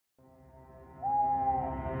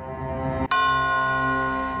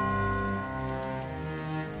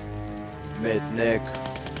MadNek.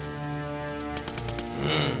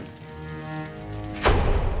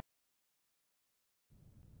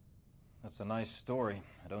 That's a nice story.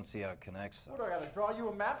 I don't see how it connects. What, do I gotta draw you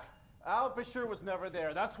a map? Al Bashir was never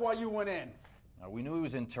there. That's why you went in. We knew he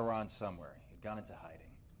was in Tehran somewhere. He'd gone into hiding.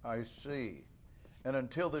 I see. And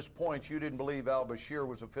until this point, you didn't believe al-Bashir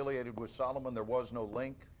was affiliated with Solomon? There was no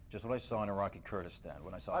link? Just what I saw in Iraqi Kurdistan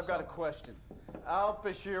when I saw I've got a Solomon. question. Al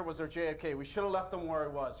Bashir was our JFK. We should have left him where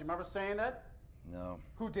he was. You remember saying that? No.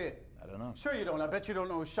 Who did? I don't know. Sure you don't. I bet you don't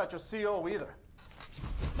know who shot your CO either.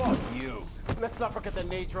 Fuck you. Let's not forget the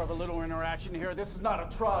nature of a little interaction here. This is not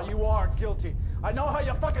a trial. You are guilty. I know how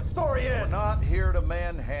your fucking story is. We're not here to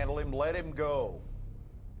manhandle him. Let him go.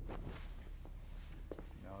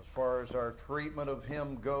 Now, as far as our treatment of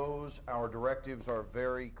him goes, our directives are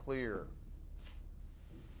very clear.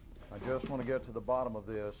 I just want to get to the bottom of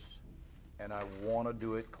this, and I want to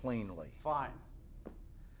do it cleanly. Fine.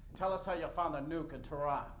 Tell us how you found the nuke in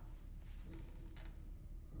Tehran.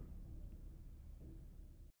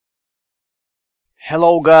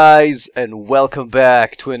 Hello guys, and welcome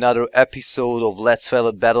back to another episode of Let's Fail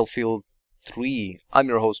at Battlefield 3. I'm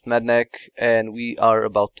your host MadNek, and we are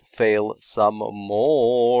about to fail some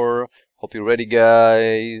more. Hope you're ready,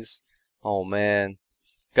 guys. Oh man.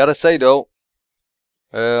 Gotta say though,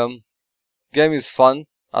 game is fun,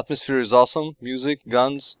 atmosphere is awesome, music,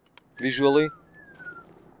 guns, visually.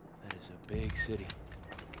 That is a big city.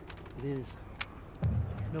 It is.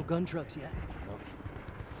 No gun trucks yet. Nope.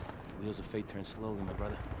 Wheels of fate turn slowly, my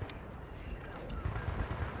brother.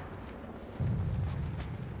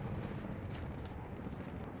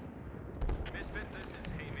 Misfit, this is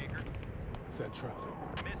Haymaker. Set traffic.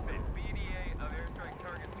 Misfit, BDA of airstrike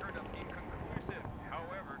targets turned up inconclusive.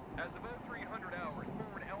 However, as of 0300 hours,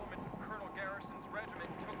 forward elements of Colonel Garrison's regiment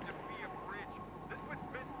took Defia Bridge. This puts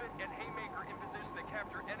Misfit and Haymaker in position to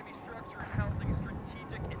capture enemy structures housing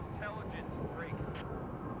strategic intelligence break.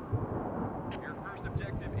 Your first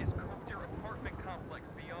objective is Coulter apartment complex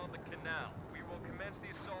beyond the canal. We will commence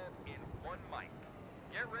the assault in 1 mic.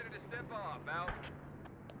 Get ready to step off, out.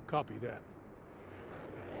 Copy that.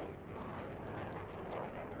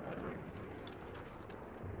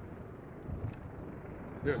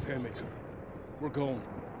 There's Haymaker. We're going.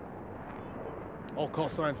 All call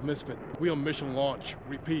signs Misfit. We on mission launch.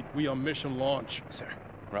 Repeat, we on mission launch. Sir,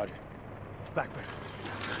 roger. Back there.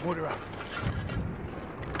 Mortar out.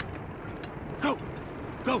 Go!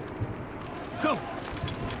 Go! Go!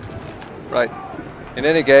 Right. In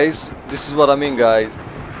any case, this is what I mean, guys.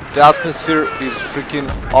 The atmosphere is freaking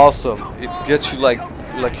awesome. It gets you like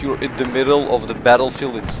you're in the middle of the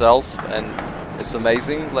battlefield itself, and it's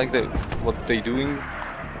amazing, like what they're doing,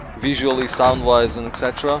 visually, sound-wise, and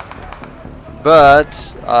etc.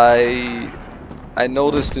 But I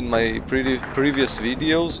noticed in my previous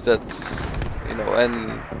videos that, you know,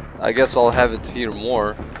 and I guess I'll have it here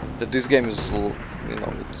more, that this game is, you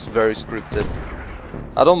know, it's very scripted.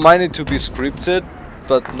 I don't mind it to be scripted,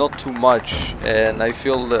 but not too much, and I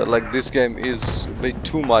feel that, like, this game is way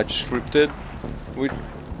too much scripted, with,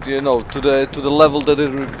 you know, to the level that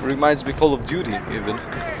it reminds me Call of Duty even,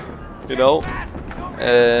 you know.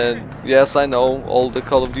 And yes, I know, all the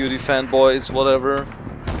Call of Duty fanboys, whatever,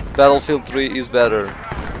 Battlefield 3 is better,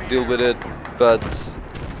 deal with it, but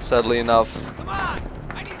sadly enough,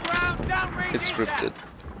 it's scripted.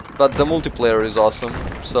 But the multiplayer is awesome,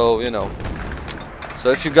 so, you know. So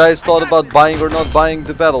if you guys thought about buying or not buying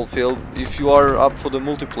the Battlefield, if you are up for the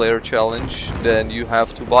multiplayer challenge, then you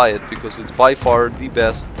have to buy it, because it's by far the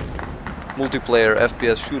best multiplayer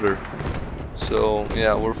FPS shooter. So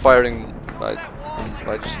yeah, we're firing, I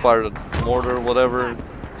just fired a mortar, whatever,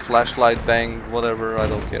 flashlight, bang, whatever, I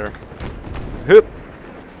don't care. Hup!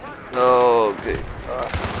 Okay,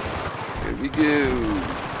 here we go.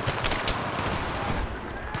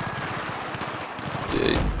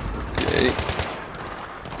 Okay.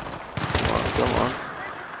 Come on.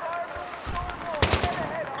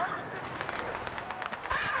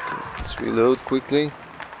 Let's reload quickly.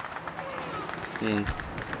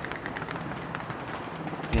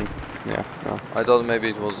 Yeah, no. I thought maybe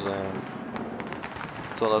it was,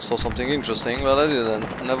 thought I saw something interesting, but I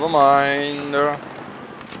didn't. Never mind.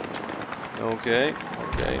 Okay.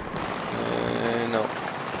 No.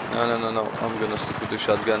 I'm gonna stick with the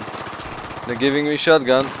shotgun. They're giving me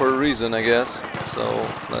shotgun for a reason, I guess. So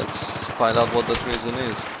let's find out what that reason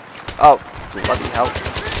is. Oh, bloody hell!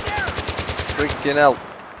 Freaking hell!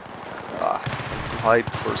 To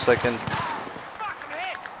hide for a second.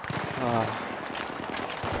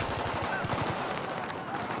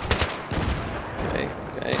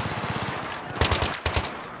 Okay.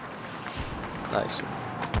 Nice.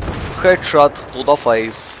 Headshot to the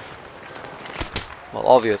face. Well,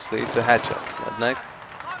 obviously, it's a headshot. MadNek.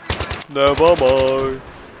 Never mind.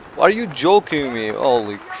 Are you joking me?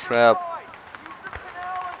 Holy crap.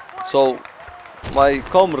 So, my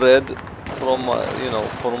comrade from my,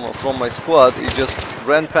 from my squad, he just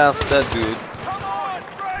ran past that dude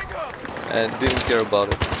and didn't care about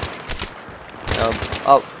it.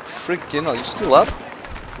 Oh, freaking hell, you still up?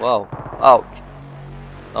 Wow. Ouch.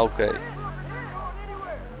 Okay.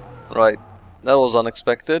 Right. That was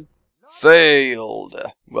unexpected. Failed.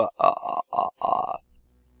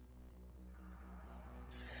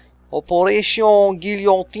 Operation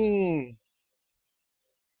Guillotine.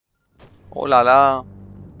 Oh la la.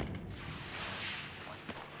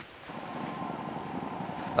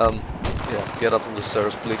 Yeah, get up on the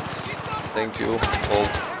stairs, please. Thank you. Oh,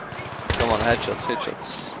 come on, headshots,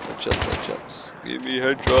 headshots, headshots, headshots. Give me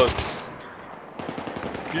headshots.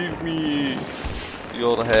 Give me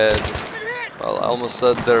your head. Well, I almost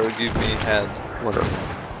said there, give me head. Whatever.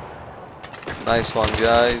 Nice one,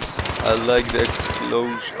 guys. I like the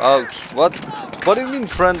explosion. Ouch. What? What do you mean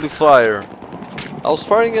friendly fire? I was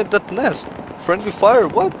firing at that nest. Friendly fire?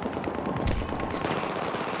 What?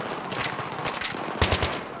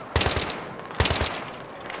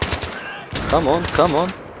 Come on, come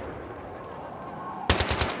on.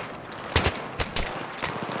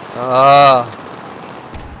 Ah.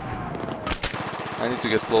 I need to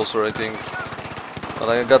get closer, I think. But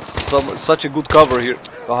I got such a good cover here.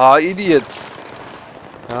 Ah, idiot.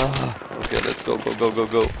 Ah. Okay, let's go, go, go, go,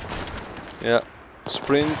 go. Yeah.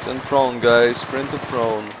 Sprint and prone, guys. Sprint and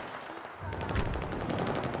prone.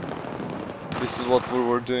 This is what we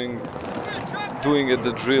were doing at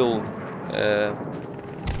the drill.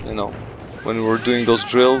 You know, when we were doing those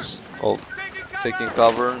drills of taking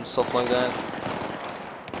cover and stuff like that.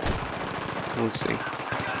 Let's see.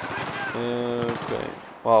 Okay.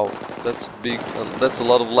 Wow, that's big. That's a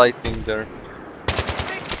lot of lightning there.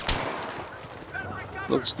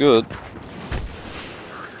 Looks good.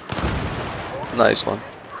 Nice one.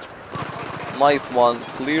 Ninth one,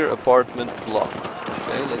 clear apartment block.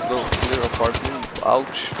 Okay, let's go. Clear apartment.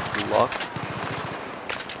 Ouch. Block.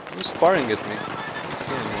 Who's firing at me? I don't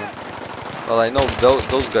see anyone. Well, I know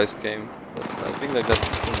those guys came, but I think I got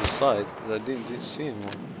from the side. I didn't see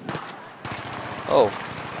anyone. Oh.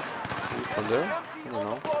 From there? I don't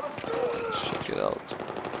know. Let's check it out.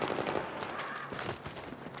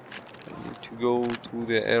 I need to go to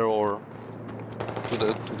the error. To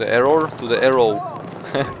the error? To the arrow.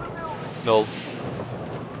 No.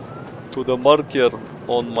 To the marker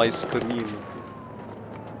on my screen.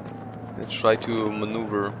 Let's try to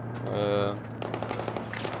maneuver.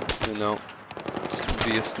 You know,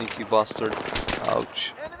 be a sneaky bastard.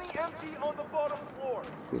 Ouch.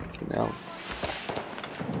 Freaking out.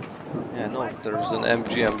 Yeah, no, there's an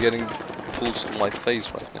MG. I'm getting pulls to my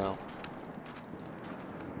face right now.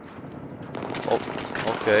 Oh,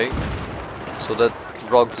 okay. So that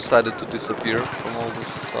rock decided to disappear from all this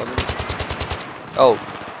sudden. Oh,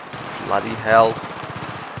 bloody hell.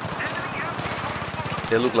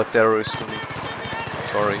 They look like terrorists to me.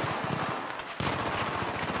 Sorry.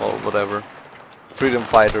 Or whatever. Freedom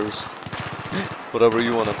fighters. Whatever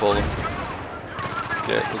you want to call them.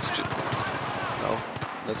 Yeah, let's jump. No,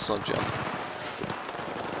 let's not jump.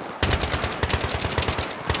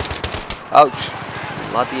 Ouch!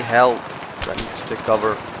 Bloody hell! I need to take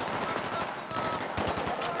cover.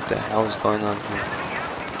 What the hell is going on here?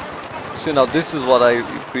 See, now this is what I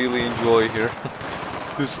really enjoy here.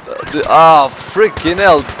 This, freaking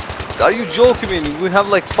hell! Are you joking me? We have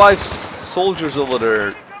like 5 soldiers over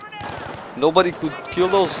there. Nobody could kill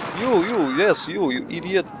those. Yes, you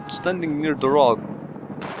idiot standing near the rock.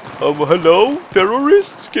 Hello,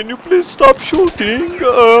 terrorists? Can you please stop shooting?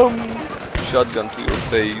 Shotgun to your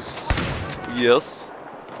face. Yes.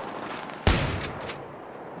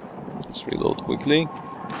 Let's reload quickly.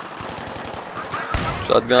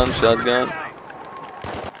 Shotgun, shotgun.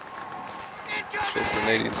 Shot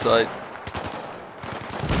grenade inside.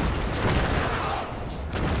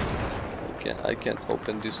 I can't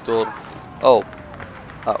open this door. Oh.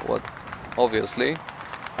 What? Obviously.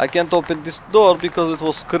 I can't open this door because it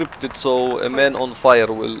was scripted, so a man on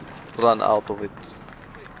fire will run out of it.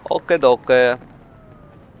 Okay, okay.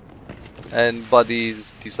 And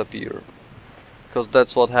bodies disappear. Because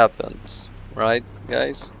that's what happens. Right,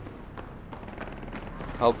 guys?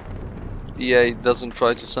 How EA doesn't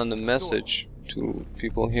try to send a message to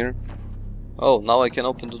people here. Oh, now I can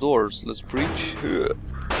open the doors. Let's breach.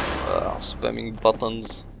 Spamming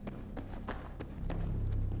buttons.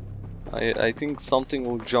 I think something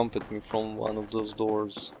will jump at me from one of those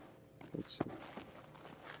doors. Let's see.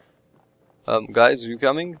 Guys, are you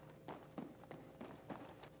coming?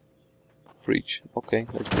 breach. Okay,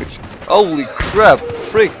 let's breach. Holy crap!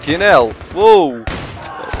 Freaking hell! Whoa!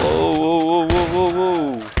 Whoa, whoa, whoa, whoa, whoa,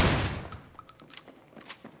 whoa!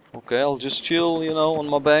 Okay, I'll just chill, you know, on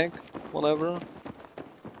my bank, whatever.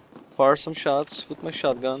 Fire some shots with my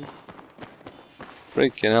shotgun.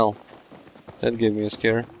 Freaking hell. That gave me a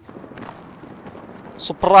scare.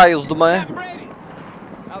 Surprised me!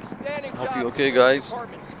 Outstanding Hope job, you okay, securing guys. the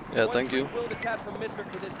apartments. Yeah, thank you. Will detach from Misfit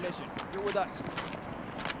for this mission. You're with us.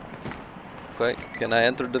 Okay, can I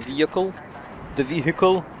enter the vehicle? The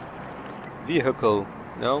vehicle? Vehicle.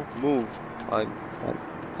 No? Move. I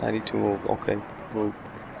need to move. Okay, move.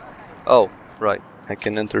 Oh, right. I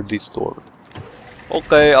can enter this door.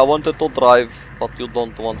 Okay, I wanted to drive, but you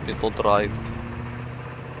don't want me to drive.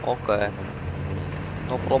 Okay.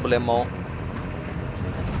 No problemo.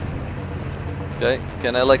 Okay,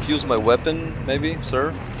 can I like use my weapon, maybe,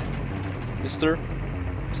 sir? Mister?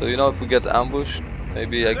 So you know if we get ambushed,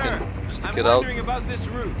 maybe I can stick it out. About this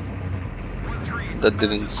route. That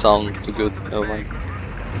didn't sound too good. Never mind.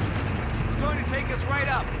 It's going to take us right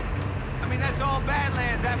up. I mean, that's all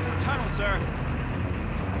Badlands after the tunnel, sir.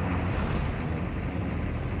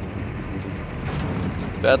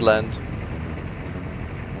 Badland.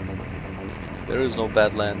 There is no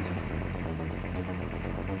Badland.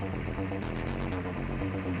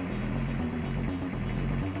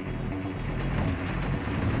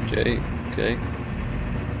 Okay, okay.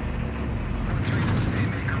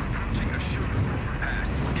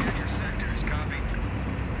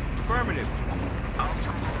 Affirmative.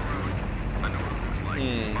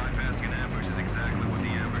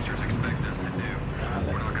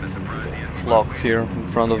 Clock here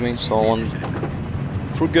in front of me, so I won't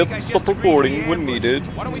forget to stop recording when needed.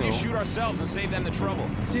 Why don't we just shoot ourselves and save them the trouble?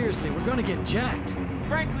 Seriously, we're gonna get jacked.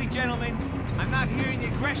 Frankly, gentlemen, I'm not hearing the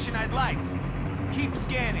aggression I'd like. Keep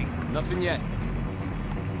scanning. Nothing yet.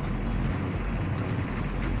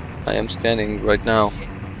 I am scanning right now.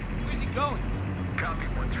 Where's he going? Copy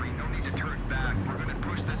 1-3, no need to turn back. We're gonna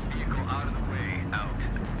push this vehicle out of the way. Out.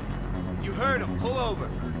 You heard him. Pull over.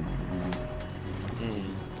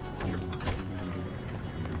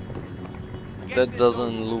 That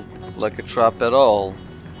doesn't look like a trap at all.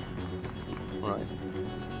 Right.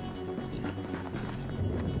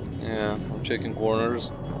 Yeah, I'm checking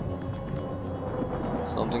corners.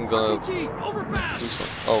 Something gonna do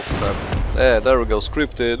something. Oh crap. Yeah, there we go,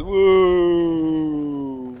 scripted.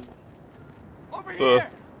 Woo! Over here!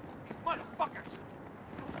 These motherfuckers!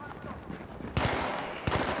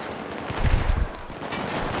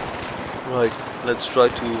 Right, let's try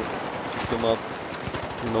to pick them up,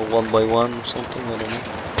 you know, one by one or something, I don't know.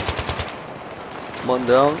 One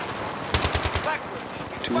down,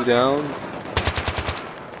 two down,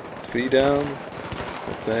 three down,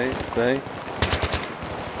 okay, okay.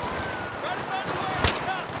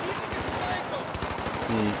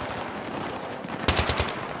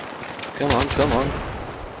 Come on, come on.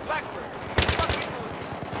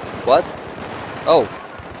 What? Oh.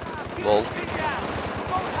 Well.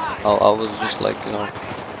 I was just like, you know.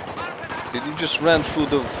 You just ran through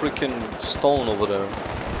the freaking stone over there.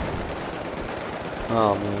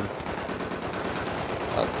 Oh man.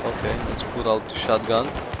 Okay, let's put out the shotgun.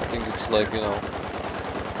 I think it's like, you know,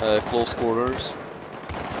 close quarters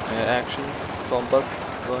action, combat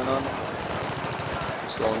going on.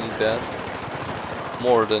 So I'll need that.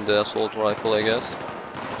 More than the assault rifle, I guess.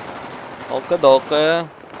 Okay, okay.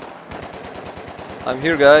 I'm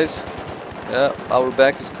here, guys. Yeah, our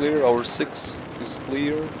back is clear. Our 6 is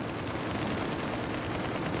clear.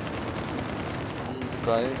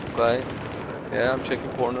 Okay, okay. Yeah, I'm checking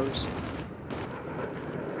corners.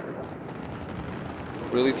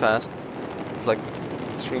 Really fast. It's like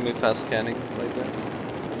extremely fast scanning right there.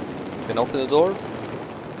 Can I open the door?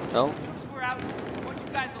 No? As soon as we're out, I want you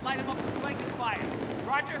guys to light them up with flanking fire.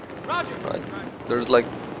 Roger? Roger! Right. There's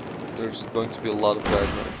going to be a lot of guys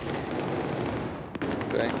there.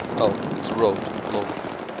 Okay. Oh, it's a road. Low.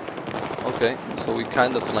 Okay, so we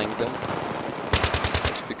kind of flanked them.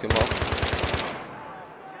 Let's pick him up.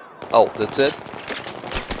 Oh, that's it?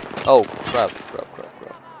 Oh, crap, crap, crap,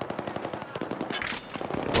 crap.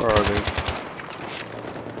 Where are they?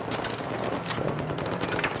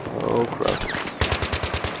 Oh, crap.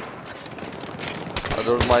 Are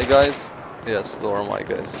those my guys? Yes, those are my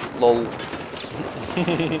guys. LOL.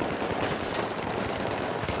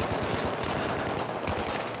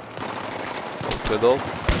 Okay, dog.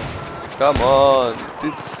 Come on.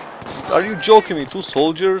 Are you joking me? 2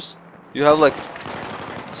 soldiers? You have like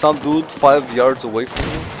some dude 5 yards away from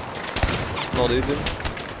you? Not even.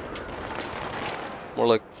 More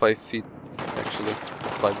like 5 feet, actually.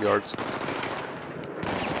 5 yards.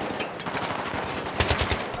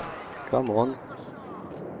 Come on.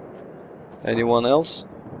 Anyone else?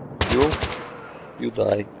 You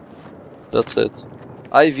die. That's it.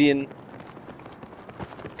 I win.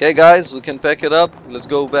 Okay guys, we can pack it up. Let's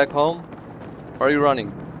go back home. Where are you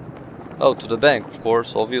running? Oh, to the bank, of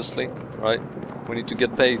course, obviously. Right? We need to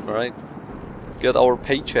get paid, right? Get our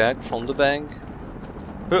paycheck from the bank.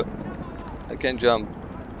 Huh. I can't jump.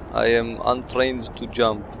 I am untrained to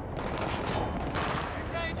jump.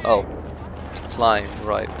 Oh. To climb,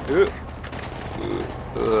 right.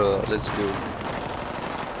 Let's go.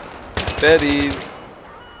 Baddies!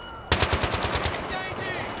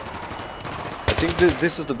 I think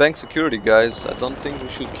this is the bank security, guys. I don't think we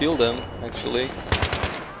should kill them, actually.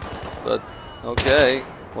 But, okay.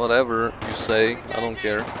 Whatever you say. I don't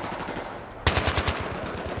care.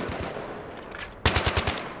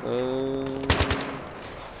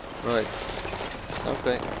 Right.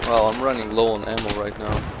 Okay. Well, I'm running low on ammo right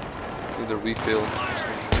now. Need a refill.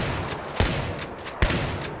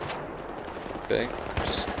 Okay.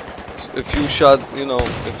 Just a few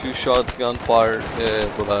shotgun fire,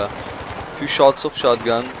 with a few shots of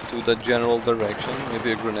shotgun to the general direction.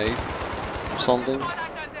 Maybe a grenade or something.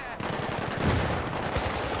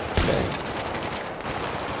 Okay.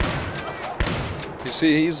 You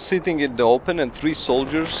see, he's sitting in the open, and 3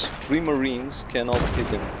 soldiers, 3 marines cannot hit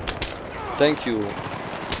him. Thank you,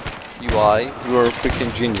 UI. You are a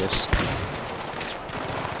freaking genius.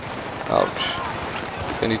 Ouch.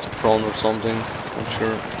 I need to prone or something. Not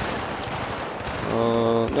sure.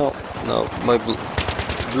 No. My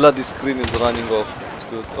bloody screen is running off. It's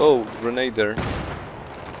good. Oh, grenade there.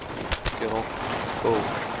 Get off. Oh.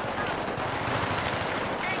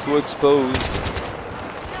 Too exposed.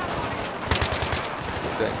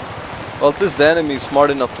 Okay. Well, at least the enemy is smart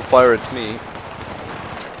enough to fire at me.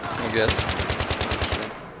 I guess.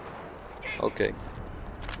 Okay.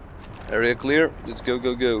 Area clear. Let's go,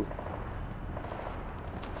 go, go.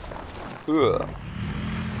 Ugh.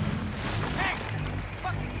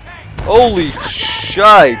 Holy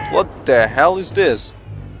shite! What the hell is this?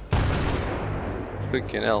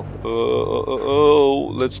 Freaking hell.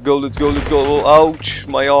 Oh, let's go, let's go, let's go. Oh, ouch,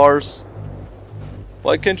 my arse.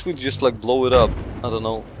 Why can't we just like blow it up? I don't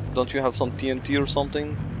know. Don't you have some TNT or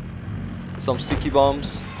something? Some sticky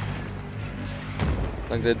bombs?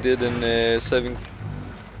 Like they did in Saving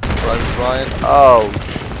Private Ryan. Ouch.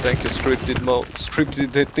 Thank you,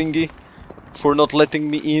 scripted thingy, for not letting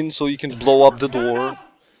me in so you can blow up the door.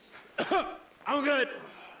 I'm good.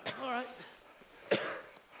 All right.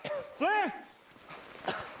 Blair,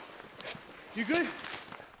 you good?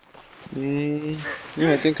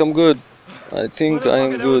 Yeah, I think I'm good. I think I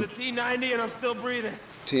am good. That was a T-90 and I'm still breathing.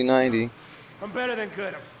 T-90. I'm better than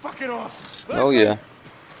good. I'm fucking awesome. Oh yeah.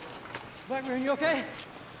 Blackburn, you okay?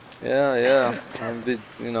 Yeah. I'm a bit,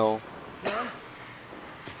 you know,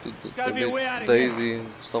 a bit daisy and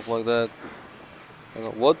stuff like that.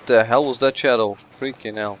 What the hell was that shadow?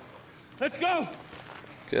 Freaking hell. Let's go.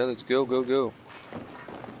 Okay, let's go, go, go.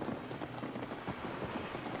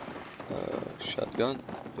 Shotgun.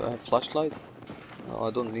 Do I have flashlight? No,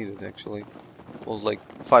 I don't need it actually. It was like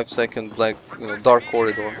 5-second black, dark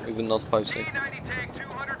corridor. Even not 5 seconds. T-90 tank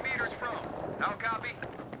 200 meters from. How copy?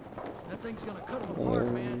 That thing's gonna cut them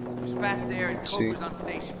apart, man. There's fast air and Cobra's on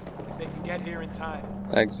station. If they can get here in time.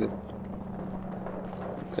 Exit.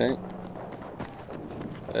 Okay.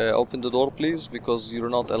 Open the door, please, because you're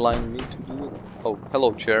not allowing me to do it. Oh,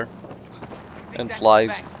 hello, chair. And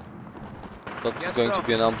flies. Not going to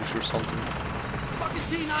be an ambush or something. Fucking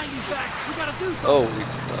T-90's back. We gotta do something.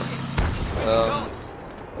 Oh,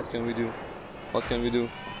 what can we do? What can we do?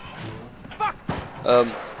 Fuck.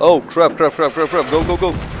 Oh, crap. Go, go,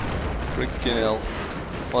 go. Freaking hell.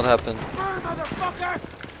 What happened? Burn, motherfucker.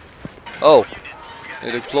 Oh,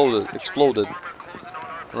 it exploded.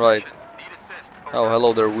 Right. Oh,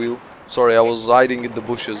 hello there, Will. Sorry, I was hiding in the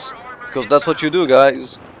bushes. Because that's what you do,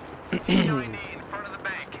 guys.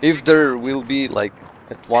 If there will be, like,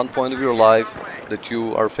 at one point of your life that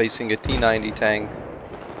you are facing a T-90 tank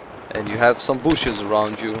and you have some bushes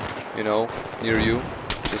around you, near you,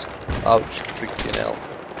 just, ouch, freaking hell.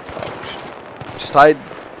 Ouch. Just hide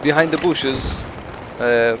behind the bushes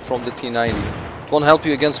from the T-90. It won't help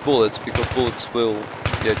you against bullets, because bullets will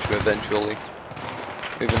get you eventually.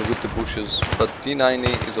 Even with the bushes, but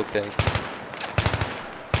T-90 is okay.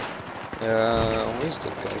 Where is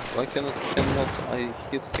that guy? Why cannot I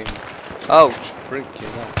hit him? Ouch!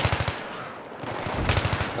 Freaking hell.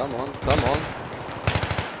 Come on.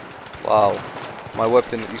 Wow. My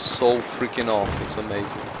weapon is so freaking off, it's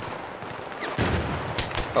amazing.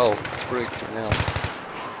 Oh, freaking hell.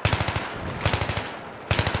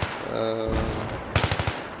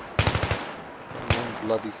 Come on,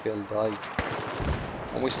 bloody hell, die.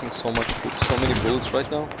 I'm wasting so many bullets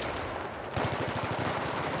right now.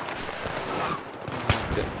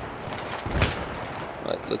 Okay.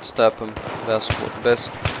 Right, let's tap him.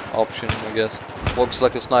 Best option, I guess. Works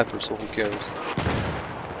like a sniper, so who cares?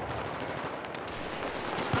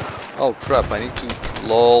 Oh crap, I need to...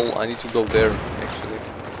 lol, I need to go there, actually.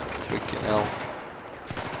 Freaking hell.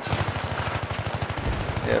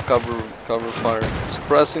 Yeah, cover fire.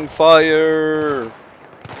 Suppressing fire!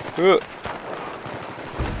 Okay,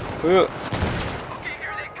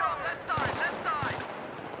 here they come. Left side.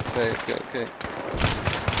 Okay.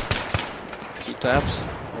 2 taps,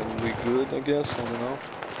 and we good, I guess, I don't know.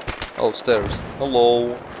 Oh, stairs.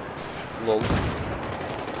 Hello.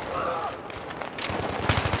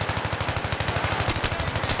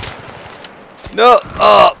 No!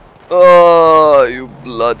 Oh, you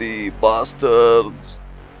bloody bastards!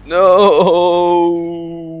 No!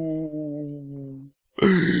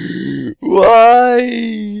 Why?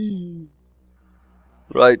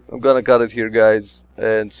 Right, I'm gonna cut it here, guys,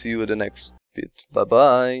 and see you in the next bit. Bye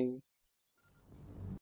bye.